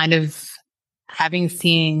kind of having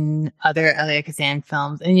seen other Elia Kazan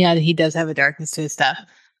films. And he does have a darkness to his stuff,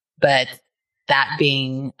 but that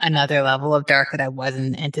being another level of dark that I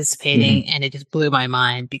wasn't anticipating. Mm-hmm. And it just blew my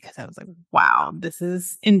mind, because I was like, wow,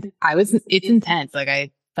 it's intense.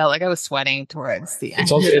 I felt like I was sweating towards the end.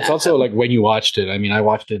 It's also like when you watched it, I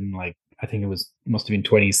watched it in I think it must have been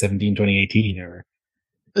 2017, 2018, or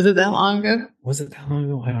Was it that long ago? Was it that long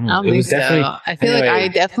ago? I don't know. I don't It think was definitely. so. I feel like anyway, I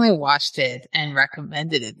definitely watched it and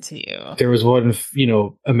recommended it to you. There was one,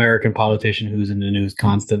 American politician who's in the news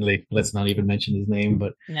constantly. Let's not even mention his name,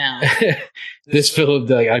 but No. this film,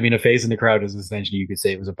 A Face in the Crowd is essentially, you could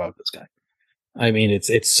say it was about this guy. I mean,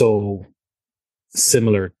 it's so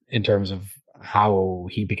similar in terms of how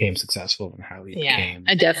he became successful and how he became.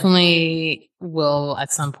 I definitely will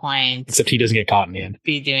at some point. Except he doesn't get caught in the end.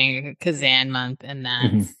 Be doing Kazan month, and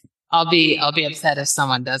that I'll be upset if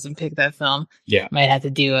someone doesn't pick that film. Yeah, might have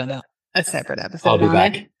to do a separate episode. I'll be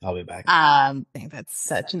back. It. I'll be back. I think that's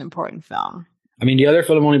such an important film. I mean, the other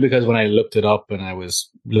film only because when I looked it up and I was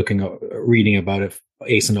reading about it,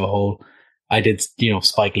 Ace in the Hole, I did.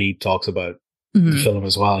 Spike Lee talks about the film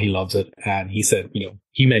as well. He loves it, and he said,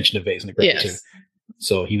 he mentioned A Vase in the Grave too.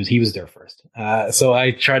 So he was there first. So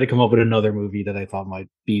I tried to come up with another movie that I thought might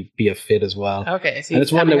be a fit as well. Okay, so you're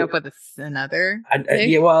coming up with another.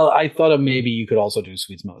 I thought maybe you could also do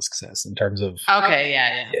Sweet Smell of Success in terms of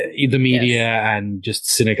the media and just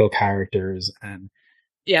cynical characters and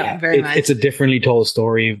very much. It's a differently told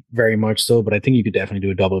story, very much so. But I think you could definitely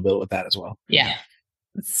do a double bill with that as well. Yeah.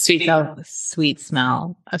 Sweet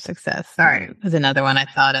Smell of Success. Sorry, was another one I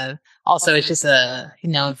thought of. Also, it's just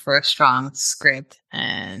known for a strong script,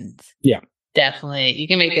 and definitely you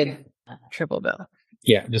can make a triple bill.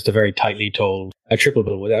 Yeah, just a very tightly told triple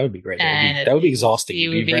bill. That would be great. That would be exhausting. You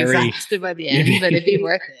would be exhausted by the end, but it'd be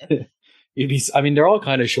worth it. They're all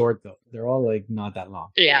kind of short though. They're all not that long.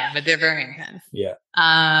 Yeah, but they're very intense. Yeah.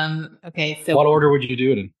 Okay, so what order would you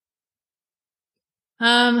do it in?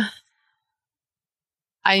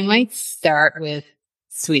 I might start with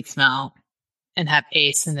Sweet Smell and have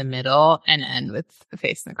Ace in the middle and end with A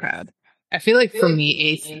Face in the Crowd. I feel like for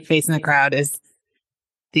me, Face in the Crowd is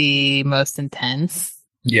the most intense.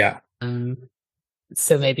 Yeah.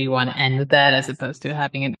 So maybe you want to end with that as opposed to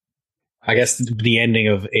having it. I guess the ending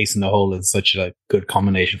of Ace in the Hole is such a good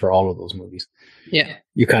combination for all of those movies. Yeah.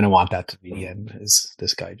 You kind of want that to be the end. Is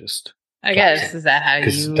this guy just... I guess, is that how you...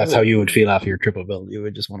 Because that's how you would feel after your triple bill. You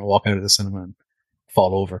would just want to walk out of the cinema and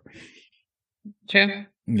fall over. True.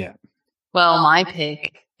 Yeah. Well, my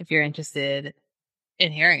pick, if you're interested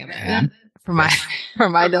in hearing about it, for my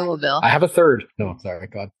double bill. I have a third. No, sorry,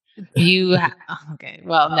 God. Okay.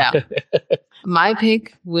 Well, no. My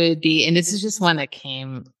pick would be, and this is just one that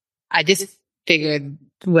came. I just figured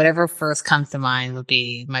whatever first comes to mind would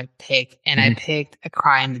be my pick, and I picked A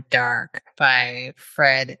Cry in the Dark by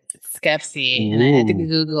Fred Skepsey, and I had to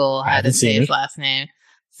Google how to say his last name.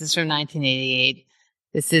 This is from 1988.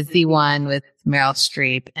 This is the one with Meryl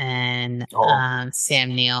Streep and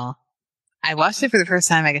Sam Neill. I watched it for the first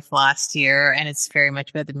time, I guess, last year, and it's very much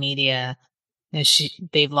about the media.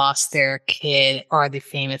 They've lost their kid, or the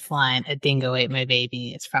famous line, "A dingo ate my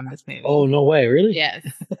baby." It's from this movie. Oh, no way. Really? Yes.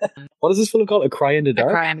 What is this film called? A Cry in the Dark?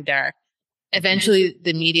 A Cry in the Dark. Eventually,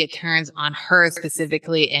 the media turns on her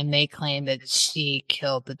specifically, and they claim that she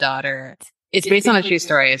killed the daughter. It's based on a true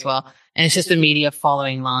story as well. And it's just the media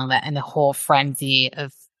following along that and the whole frenzy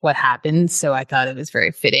of what happened. So I thought it was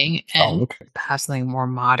very fitting and perhaps something more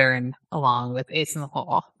modern along with Ace in the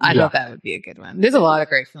Hole. I thought that would be a good one. There's a lot of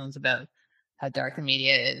great films about how dark the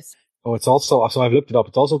media is. Oh, it's also, so I've looked it up.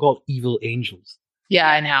 It's also called Evil Angels. Yeah,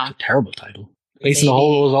 I know. It's a terrible title. Ace in the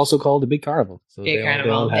Hole was also called The Big Carnival. So Big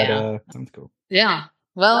Carnival, they all had, sounds cool. Yeah.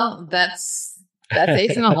 Well, that's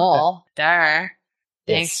Ace in the Hole. Darragh.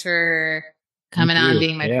 Thanks for coming on,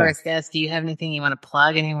 being my first guest. Do you have anything you want to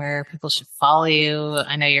plug anywhere people should follow you?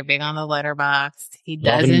 I know you're big on the Letterboxd. He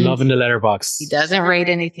doesn't loving the Letterboxd. He doesn't rate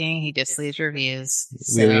anything. He just leaves reviews.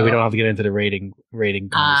 So, we don't have to get into the rating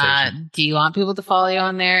conversation. Do you want people to follow you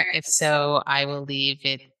on there? If so, I will leave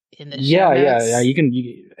it in the show notes. Yeah. You can.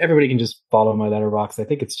 Everybody can just follow my Letterboxd. I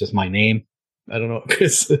think it's just my name. I don't know,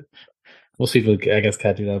 because most people, I guess,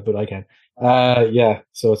 can't do that, but I can.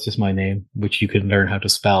 So it's just my name, which you can learn how to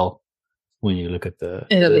spell. When you look at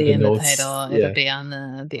it'll be in notes. The title. It'll be on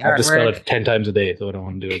the artwork. I have to spell it 10 times a day, so I don't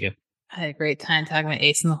want to do it again. I had a great time talking about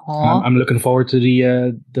Ace in the Hole. I'm looking forward to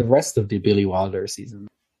the rest of the Billy Wilder season.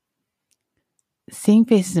 Seeing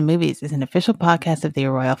Faces in Movies is an official podcast of the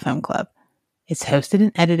Royal Film Club. It's hosted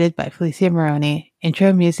and edited by Felicia Maroney,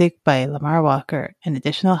 intro music by Lamar Walker, and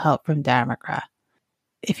additional help from Darragh McGrath.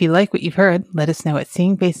 If you like what you've heard, let us know at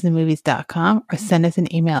seeingfacesinmovies.com or send us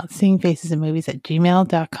an email at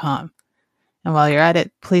seeingfacesinmovies@gmail.com. And while you're at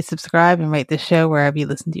it, please subscribe and rate this show wherever you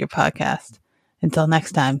listen to your podcast. Until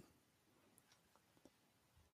next time.